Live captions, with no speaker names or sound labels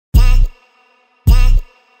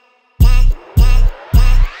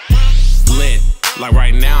Like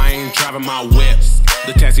right now, I ain't driving my whip.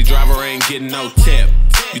 The taxi driver ain't getting no tip.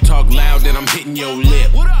 You talk loud, then I'm hitting your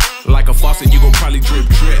lip. Like a faucet, you gon' probably drip.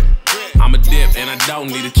 I'm a dip, and I don't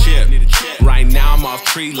need a chip. Right now, I'm off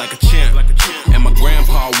tree like a chimp. And my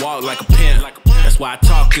grandpa walk like a pimp. That's why I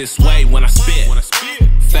talk this way when I spit.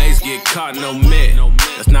 Face get caught, no mitt.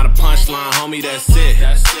 That's not a punchline, homie, that's it.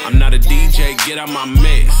 I'm not a DJ, get out my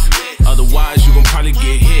mix. Otherwise, you gon' probably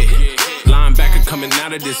get hit. Linebacker coming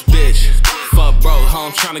out of this bitch. Fuck bro, how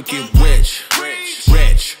I'm tryna get rich.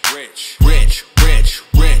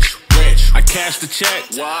 I cash the check,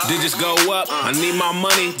 digits go up. I need my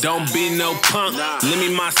money, don't be no punk. Let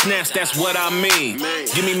me my snaps, that's what I mean.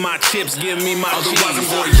 Give me my chips, give me my otherwise I'm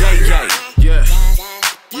going Yae Yae.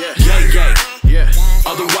 Yae Yae.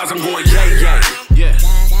 Otherwise I'm going Yae Yae.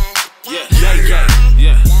 Yae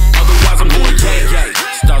Yae. Otherwise I'm going Yae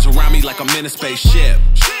Yae. Stars around me like I'm in a spaceship.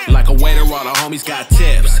 Like a waiter, all the homies got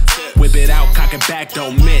tips. Whip it out, cock it back,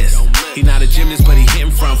 don't miss. He not a gymnast, but he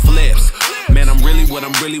hitting front flips. Man, I'm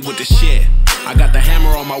really with the shit. I got the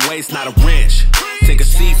hammer on my waist, not a wrench. Take a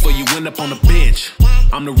seat for you end up on the bench.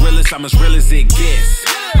 I'm the realest, I'm as real as it gets.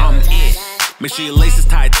 I'm it. Make sure your laces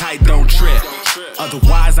tight, don't trip.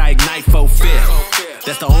 Otherwise, I ignite 4/5.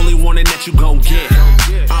 That's the only warning that you gon' get.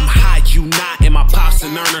 I'm hot, you not, and my pop's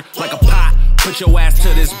an earner. Like a pot, put your ass to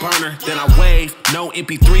this burner. Then I wave, no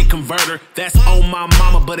MP3 converter. That's on my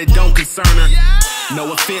mama, but it don't concern her.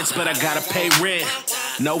 No offense, but I gotta pay rent.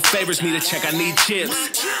 No favors, need a check, I need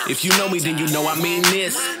chips. If you know me, then you know I mean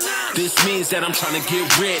this. This means that I'm trying to get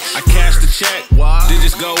rich. I cash the check,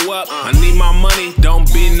 digits go up. I need my money, don't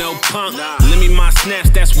be no punk. Let me my snaps,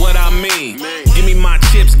 that's what I mean. Give me my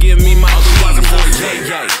chips, give me my otherwise I'm going Yae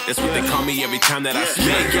Yae. That's what they call me every time that I say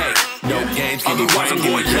Yae Yae. No games, give me otherwise I'm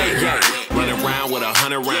going Yae Yae. Running around with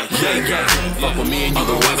 100 rounds Yae Yae. Fuck with me and you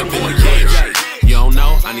otherwise I'm going Yae Yae. You don't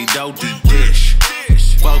know, I need dough, deep dish.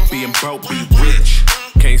 Fuck being broke, be rich.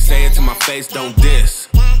 Can't say it to my face, don't diss.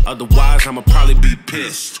 Otherwise, I'ma probably be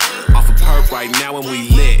pissed. Off a perp right now when we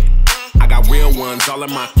lit. I got real ones all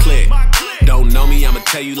in my clique. Don't know me, I'ma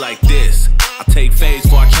tell you like this. I take fades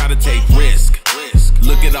before I try to take risk.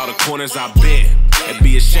 Look at all the corners I've been. And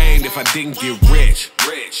be ashamed if I didn't get rich.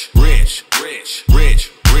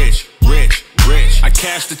 I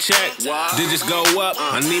cash the check, digits go up.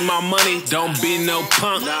 I need my money, don't be no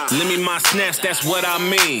punk. Let me my snaps, that's what I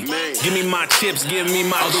mean. Give me my chips, give me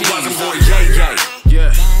my otherwise I'm going Yae Yae.